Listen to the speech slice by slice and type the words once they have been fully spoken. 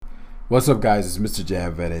What's up, guys? It's Mr.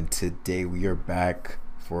 Jam Vet, and today we are back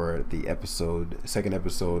for the second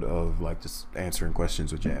episode of like just answering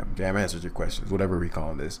questions with Jam. Jam answers your questions, whatever we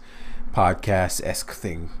call this podcast-esque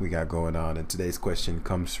thing we got going on. And today's question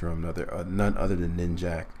comes from none other than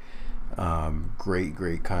Ninjak.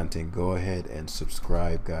 Great content. Go ahead and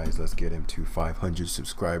subscribe, guys. Let's get him to 500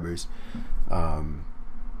 subscribers.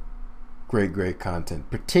 Great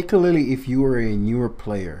content, particularly if you are a newer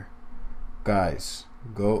player, guys.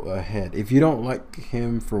 Go ahead. If you don't like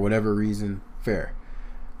him for whatever reason, fair.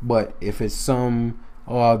 But if it's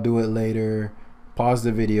I'll do it later, pause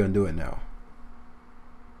the video and do it now.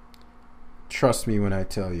 Trust me when I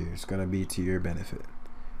tell you, it's going to be to your benefit.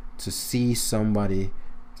 To see somebody,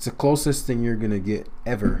 it's the closest thing you're going to get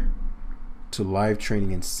ever to live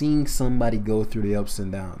training and seeing somebody go through the ups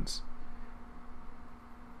and downs.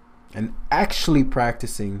 And actually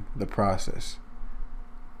practicing the process.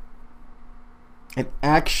 And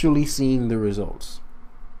actually seeing the results.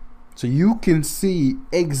 So you can see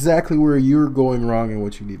exactly where you're going wrong and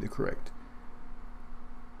what you need to correct.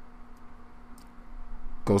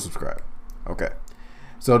 Go subscribe. Okay.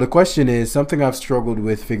 So the question is, something I've struggled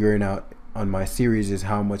with figuring out on my series is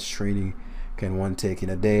how much training can one take in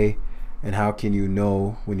a day, and how can you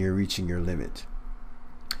know when you're reaching your limit?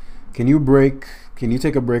 Can you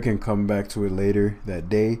take a break and come back to it later that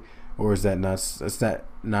day? Or is that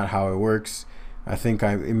not how it works? I think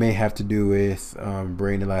it may have to do with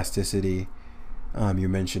brain elasticity. You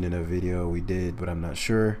mentioned in a video we did, but I'm not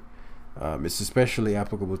sure. It's especially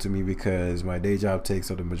applicable to me because my day job takes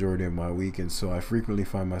up the majority of my week, and so I frequently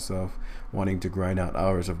find myself wanting to grind out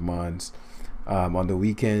hours of mons on the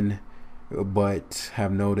weekend, but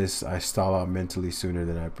have noticed I stall out mentally sooner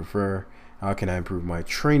than I prefer. How can I improve my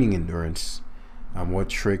training endurance? What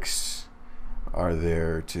tricks are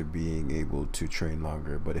there to being able to train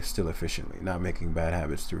longer but still efficiently, not making bad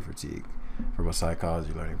habits through fatigue from a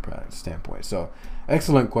psychology learning standpoint? So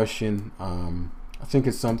excellent question. I think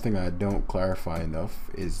it's something I don't clarify enough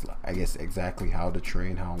is, I guess, exactly how to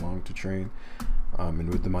train, how long to train. And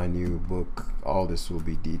with my new book, all this will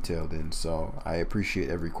be detailed in. So I appreciate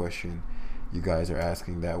every question you guys are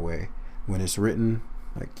asking that way. When it's written,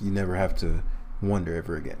 like, you never have to wonder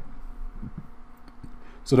ever again.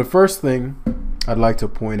 So the first thing I'd like to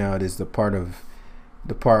point out is the part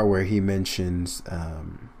where he mentions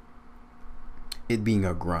it being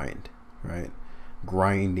a grind, right?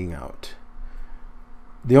 Grinding out.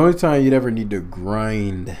 The only time you'd ever need to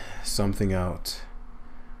grind something out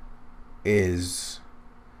is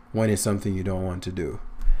when it's something you don't want to do.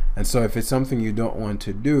 And so if it's something you don't want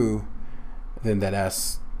to do, then that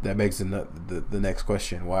begs the next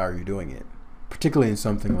question: why are you doing it? Particularly in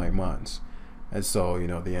something like mons. And so,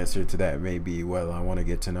 the answer to that may be, well, I want to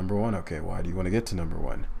get to number one. Okay, why do you want to get to number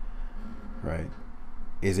one? Right?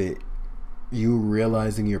 Is it you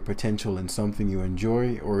realizing your potential in something you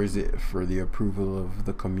enjoy, or is it for the approval of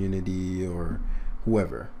the community or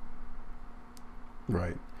whoever?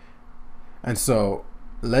 Right? And so,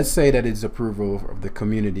 let's say that it's approval of the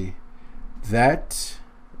community. That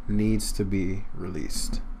needs to be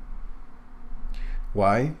released.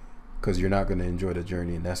 Why? Because you're not going to enjoy the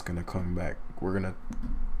journey, and that's going to come back. We're going to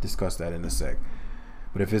discuss that in a sec.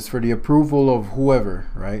 But if it's for the approval of whoever,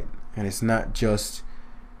 right, and it's not just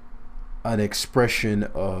an expression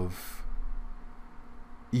of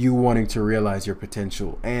you wanting to realize your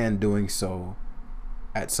potential and doing so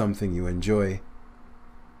at something you enjoy,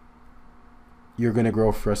 you're going to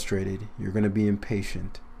grow frustrated. You're going to be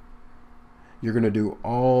impatient. You're going to do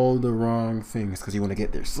all the wrong things because you want to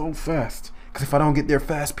get there so fast. Because if I don't get there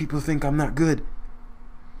fast, people think I'm not good.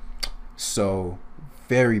 So,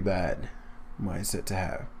 very bad mindset to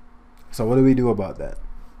have. So what do we do about that?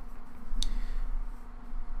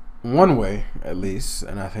 One way, at least,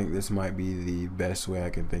 and I think this might be the best way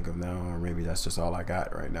I can think of now, or maybe that's just all I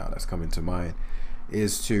got right now that's coming to mind,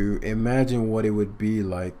 is to imagine what it would be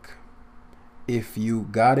like if you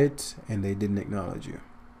got it and they didn't acknowledge you.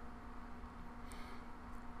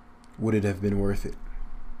 Would it have been worth it?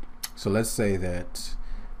 So let's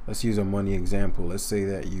use a money example. Let's say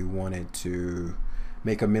that you wanted to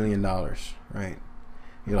make $1 million, right?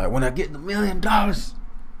 You're like, when I get the $1 million,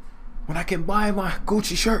 when I can buy my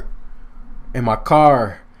Gucci shirt and my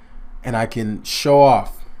car and I can show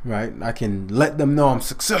off, right? I can let them know I'm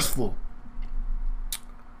successful.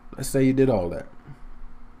 Let's say you did all that.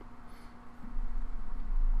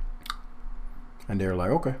 And they're like,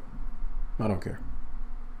 okay, I don't care.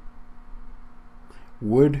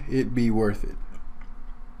 Would it be worth it?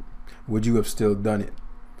 Would you have still done it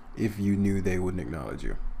if you knew they wouldn't acknowledge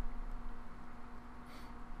you?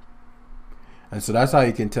 And so that's how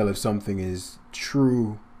you can tell if something is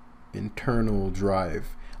true internal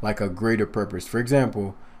drive, like a greater purpose. For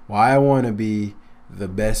example, why I want to be the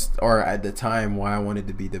best, or at the time, why I wanted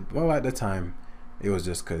to be at the time, it was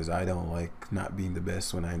just because I don't like not being the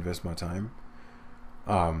best when I invest my time.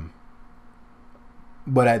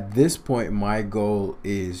 But at this point, my goal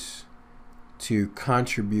is to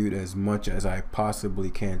contribute as much as I possibly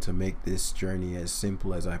can to make this journey as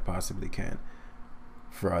simple as I possibly can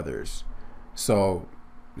for others. So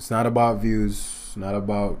it's not about views, not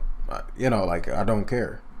about, like, I don't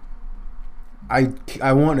care.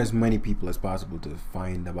 I want as many people as possible to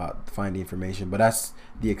find the information, but that's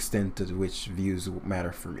the extent to which views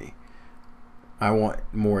matter for me. I want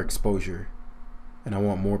more exposure, and I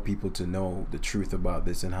want more people to know the truth about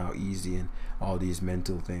this and how easy and all these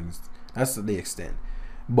mental things. That's the extent.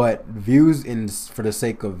 But views for the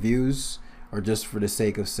sake of views, or just for the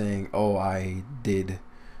sake of saying, oh, I did,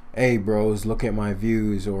 hey bros, look at my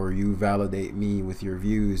views, or you validate me with your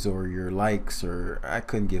views or your likes, or I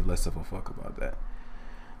couldn't give less of a fuck about that.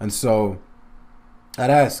 And so I'd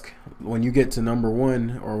ask, when you get to number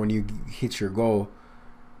one, or when you hit your goal,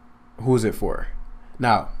 who is it for?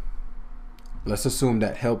 Now, let's assume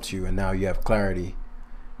that helped you, and now you have clarity,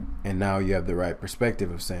 and now you have the right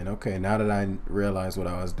perspective of saying, okay, now that I realized what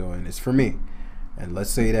I was doing is for me, and let's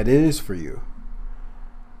say that it is for you,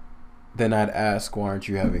 then I'd ask, why aren't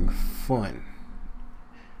you having fun?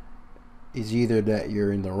 It's either that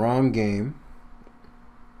you're in the wrong game,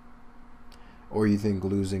 or you think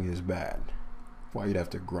losing is bad. Why you'd have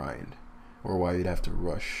to grind, or why you'd have to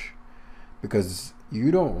rush. Because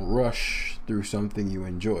you don't rush through something you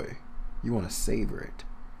enjoy. You want to savor it.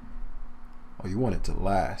 Or you want it to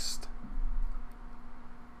last.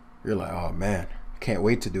 You're like, oh man, I can't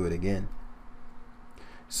wait to do it again.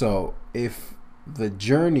 So if the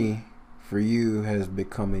journey for you has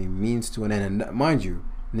become a means to an end, and mind you,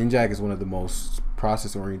 Ninjak is one of the most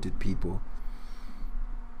process-oriented people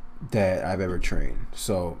that I've ever trained.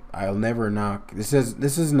 So I'll never knock. This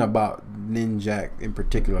isn't about Ninjak in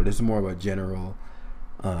particular. This is more of a general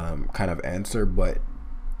kind of answer. But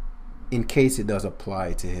in case it does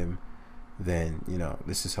apply to him, then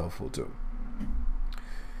this is helpful too.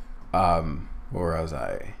 Where was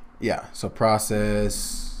I? Yeah. So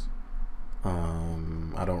process.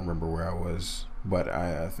 I don't remember where I was, but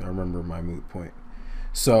I remember my moot point.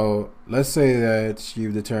 So let's say that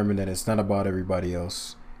you've determined that it's not about everybody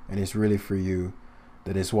else, and it's really for you.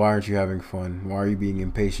 That is, why aren't you having fun? Why are you being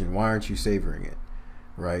impatient? Why aren't you savoring it?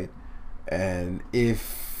 Right? And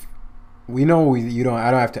if we know I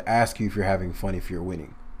don't have to ask you if you're having fun if you're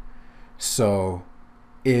winning. So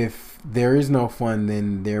if there is no fun,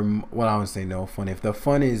 then I would say no fun. If the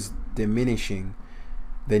fun is diminishing,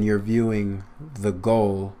 then you're viewing the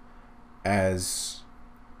goal as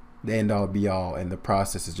the end all be all, and the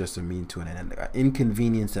process is just a mean to an end, an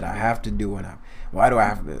inconvenience that I have to do. And why do I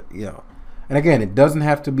have to, And again, it doesn't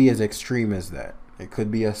have to be as extreme as that. It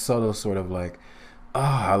could be a subtle sort of like, oh,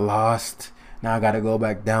 I lost. Now I got to go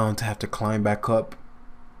back down to have to climb back up.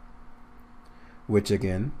 Which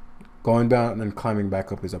again, going down and climbing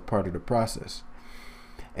back up is a part of the process.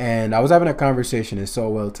 And I was having a conversation, it's so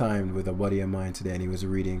well timed, with a buddy of mine today, and he was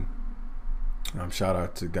reading, shout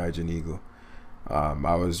out to Gaijin Eagle.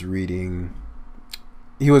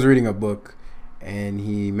 He was reading a book, and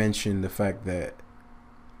he mentioned the fact that,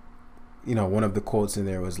 one of the quotes in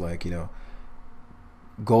there was like,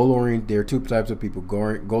 goal-oriented, there are two types of people,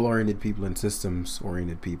 goal-oriented people and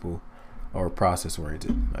systems-oriented people, or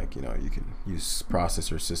process-oriented. Like, you can use process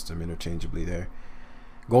or system interchangeably there.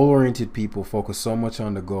 Goal-oriented people focus so much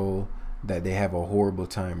on the goal that they have a horrible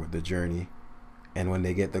time with the journey. And when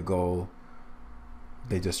they get the goal,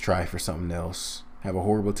 they just try for something else. Have a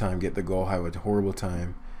horrible time, get the goal, have a horrible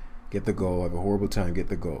time, get the goal, have a horrible time, get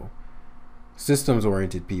the goal.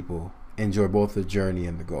 Systems-oriented people enjoy both the journey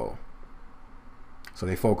and the goal. So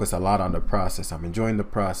they focus a lot on the process. I'm enjoying the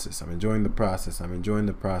process. I'm enjoying the process. I'm enjoying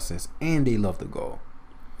the process. And they love the goal.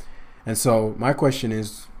 And so my question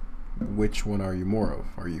is, which one are you more of?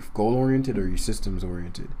 Are you goal-oriented or are you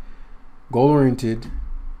systems-oriented? Goal-oriented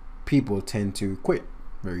people tend to quit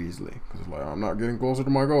very easily. Because it's like, I'm not getting closer to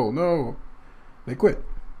my goal. No. They quit.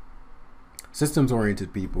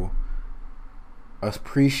 Systems-oriented people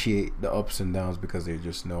appreciate the ups and downs because they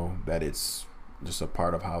just know that it's just a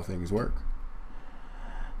part of how things work.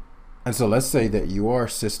 And so let's say that you are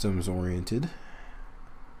systems oriented.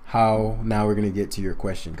 How, now we're going to get to your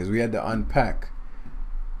question, because we had to unpack.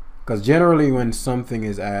 Because generally when something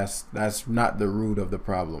is asked, that's not the root of the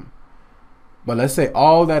problem. But let's say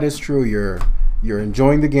all that is true. You're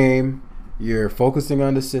enjoying the game. You're focusing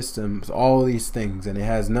on the systems, all these things. And it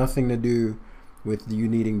has nothing to do with you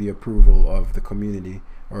needing the approval of the community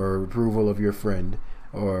or approval of your friend,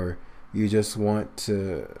 or you just want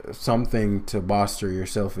something to bolster your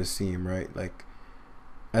self-esteem, right? Like,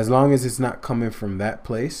 as long as it's not coming from that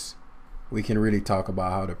place, we can really talk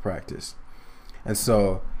about how to practice. And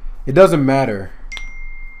so it doesn't matter.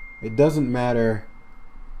 It doesn't matter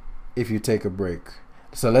if you take a break.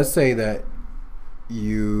 So let's say that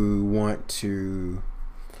you're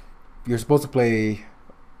supposed to play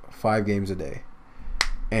 5 games a day.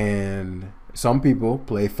 And some people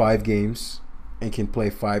play 5 games and can play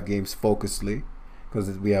 5 games focusedly, because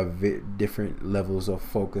we have different levels of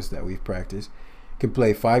focus that we've practiced. Can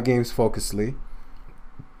play 5 games focusedly.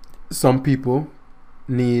 Some people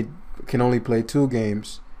can only play 2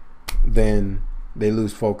 games, then they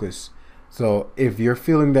lose focus. So if you're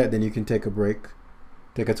feeling that, then you can take a break.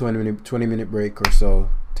 Take a 20 minute break or so,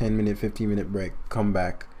 10 minute, 15 minute break, come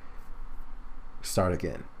back, start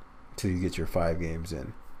again till you get your 5 games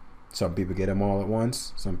in. Some people get them all at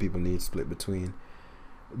once. Some people need split between.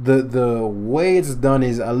 The way it's done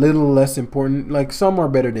is a little less important. Like, some are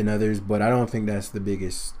better than others, but I don't think that's the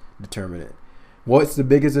biggest determinant. What's the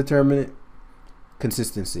biggest determinant?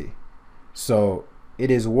 Consistency. So it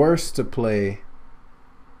is worse to play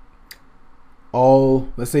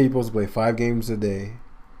let's say you're supposed to play 5 games a day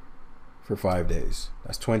for 5 days.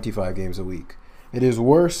 That's 25 games a week. It is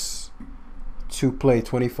worse to play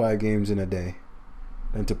 25 games in a day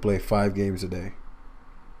than to play 5 games a day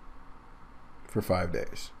for 5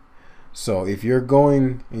 days. So if you're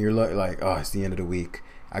going and you're like, oh, it's the end of the week,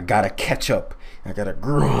 I gotta catch up, I gotta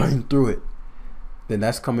grind through it, then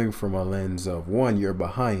that's coming from a lens of, one, you're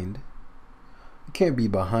behind. You can't be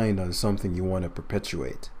behind on something you want to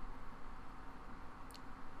perpetuate.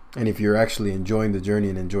 And if you're actually enjoying the journey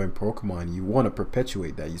and enjoying Pokemon, you want to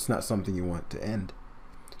perpetuate that. It's not something you want to end.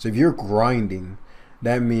 So if you're grinding,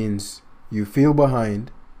 that means you feel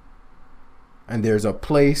behind and there's a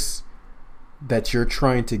place that you're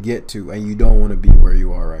trying to get to and you don't want to be where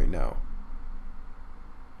you are right now.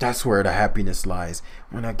 That's where the happiness lies.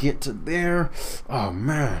 When I get to there, oh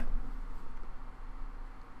man.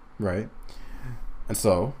 Right? And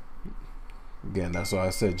so, again, that's why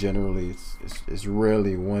I said generally it's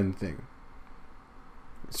rarely one thing.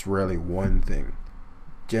 It's rarely one thing.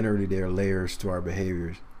 Generally, there are layers to our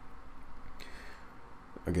behaviors.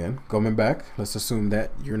 Again, coming back, let's assume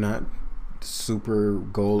that you're not super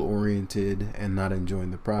goal-oriented and not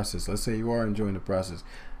enjoying the process. Let's say you are enjoying the process.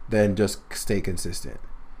 Then just stay consistent.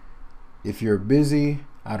 If you're busy,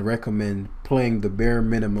 I'd recommend playing the bare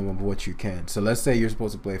minimum of what you can. So let's say you're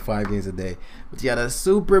supposed to play 5 games a day, but you had a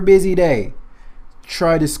super busy day.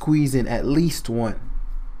 Try to squeeze in at least 1.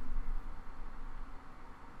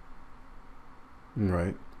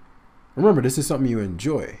 Right? Remember, this is something you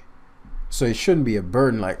enjoy. So it shouldn't be a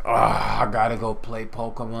burden like, oh, I gotta go play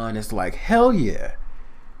Pokemon. It's like, hell yeah.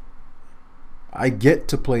 I get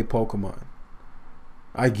to play Pokemon.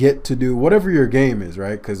 I get to do whatever your game is,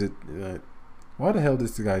 right? Because why the hell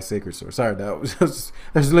does the guy Sacred Sword? Sorry,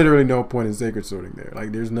 there's literally no point in Sacred Swording there.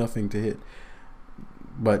 Like, there's nothing to hit.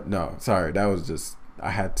 But no, sorry, that was just,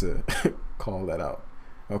 I had to call that out.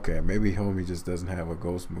 Okay, maybe homie just doesn't have a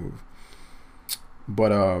ghost move.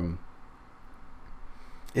 But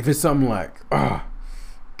if it's something like,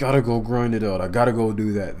 gotta go grind it out, I gotta go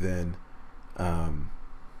do that, then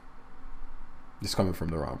it's coming from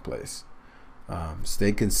the wrong place.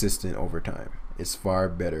 Stay consistent over time. It's far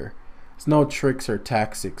better. There's no tricks or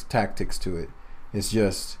tactics to it. It's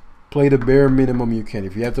just play the bare minimum you can.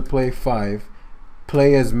 If you have to play 5,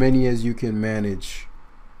 play as many as you can manage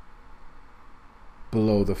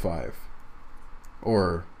below the 5.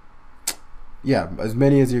 Or, yeah, as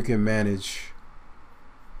many as you can manage.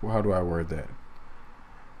 Well, how do I word that?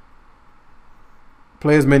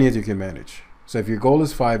 Play as many as you can manage. So if your goal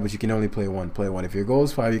is 5, but you can only play 1, play 1. If your goal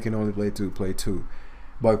is 5, you can only play 2, play 2.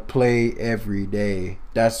 But play every day.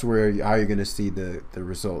 That's how you're going to see the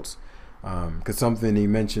results. Because something he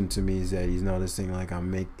mentioned to me is that he's noticing, like,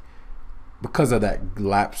 because of that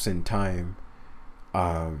lapse in time,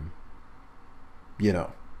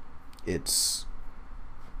 it's,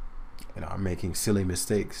 I'm making silly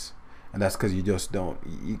mistakes. And that's because you just don't.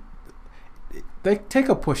 Take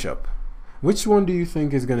a push-up. Which one do you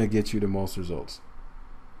think is going to get you the most results?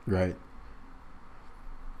 Right?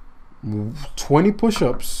 20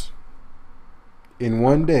 push-ups in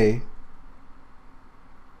one day.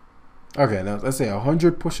 Okay, now let's say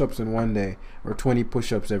 100 push-ups in one day, or 20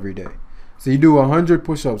 push-ups every day. So you do 100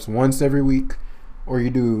 push-ups once every week, or you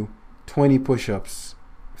do 20 push-ups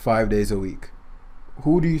 5 days a week.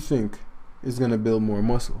 Who do you think is going to build more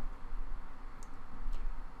muscle?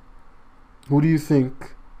 Who do you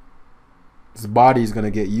think his body is going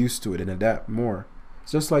to get used to it and adapt more?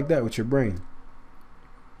 It's just like that with your brain.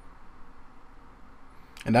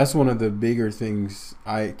 And that's one of the bigger things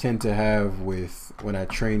I tend to have with when I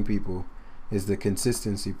train people is the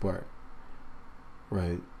consistency part,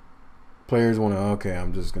 right? Players want to, okay,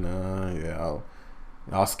 I'm just gonna,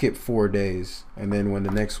 I'll skip 4 days, and then when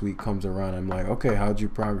the next week comes around, I'm like, okay, how'd you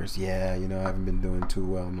progress? Yeah, I haven't been doing too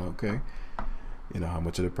well. I'm like, okay, how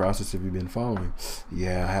much of the process have you been following?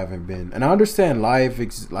 Yeah, I haven't been. And I understand life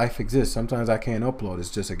exists. Sometimes I can't upload. It's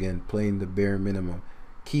just, again, playing the bare minimum.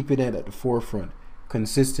 Keeping it at the forefront.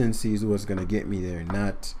 Consistency is what's going to get me there,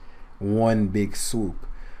 not one big swoop.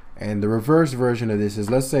 And the reverse version of this is,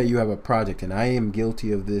 let's say you have a project, and I am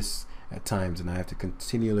guilty of this at times, and I have to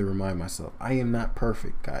continually remind myself, I am not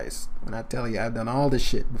perfect, guys. When I tell you, I've done all this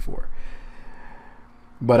shit before.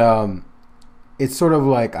 But it's sort of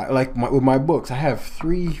like with my books, I have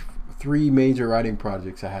three major writing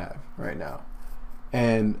projects I have right now.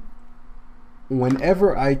 And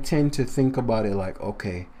whenever I tend to think about it like,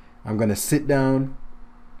 okay, I'm going to sit down,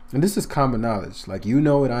 and this is common knowledge. Like, you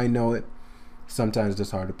know it, I know it. Sometimes it's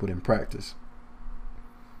just hard to put in practice.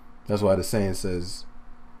 That's why the saying says,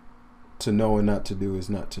 to know and not to do is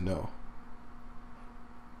not to know.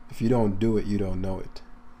 If you don't do it, you don't know it.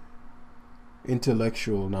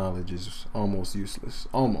 Intellectual knowledge is almost useless.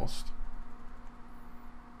 Almost.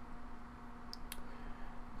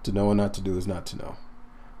 To know and not to do is not to know.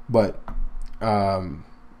 But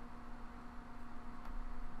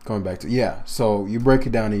going back to, so you break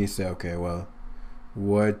it down and you say, okay, well,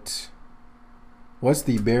 what's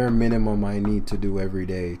the bare minimum I need to do every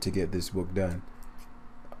day to get this book done?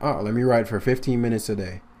 Oh, let me write for 15 minutes a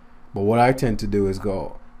day. But what I tend to do is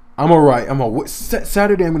go, I'm gonna write.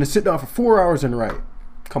 Saturday, I'm gonna sit down for 4 hours and write.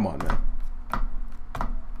 Come on, man.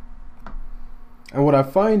 And what I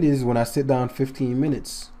find is when I sit down 15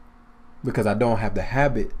 minutes, because I don't have the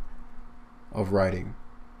habit of writing,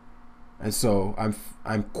 and so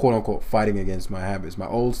I'm quote unquote fighting against my habits. My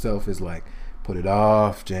old self is like, put it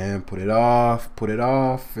off, Jam, put it off,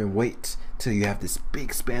 and wait till you have this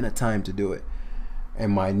big span of time to do it.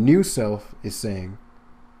 And my new self is saying,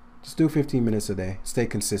 just do 15 minutes a day. Stay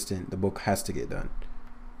consistent. The book has to get done.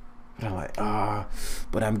 But I'm like,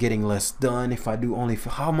 but I'm getting less done if I do only,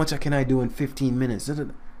 how much can I do in 15 minutes?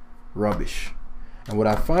 Rubbish. And what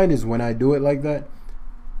I find is when I do it like that,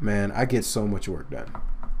 man, I get so much work done.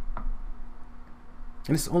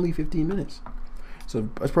 And it's only 15 minutes. So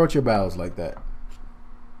approach your battles like that.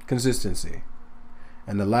 Consistency.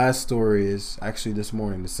 And the last story is actually this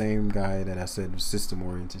morning. The same guy that I said was system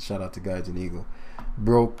oriented, shout out to Guides and Eagle,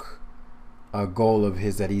 broke a goal of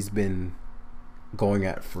his that he's been going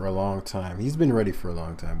at for a long time. He's been ready for a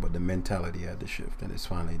long time, but the mentality had to shift, and it's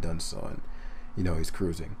finally done so. And he's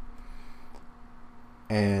cruising.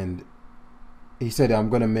 And he said, I'm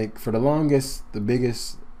gonna make, for the longest, the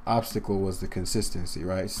biggest obstacle was the consistency,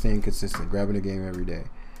 right? Staying consistent, grabbing the game every day.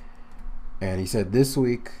 And he said, this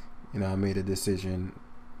week, I made a decision.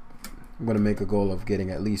 I'm going to make a goal of getting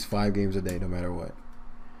at least 5 games a day, no matter what.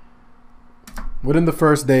 Within the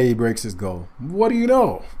first day, he breaks his goal. What do you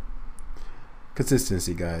know?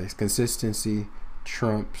 Consistency, guys. Consistency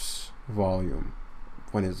trumps volume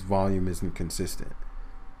when his volume isn't consistent.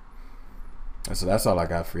 And so that's all I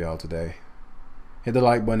got for y'all today. Hit the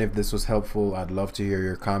like button if this was helpful. I'd love to hear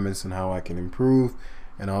your comments on how I can improve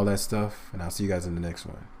and all that stuff. And I'll see you guys in the next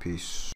one. Peace.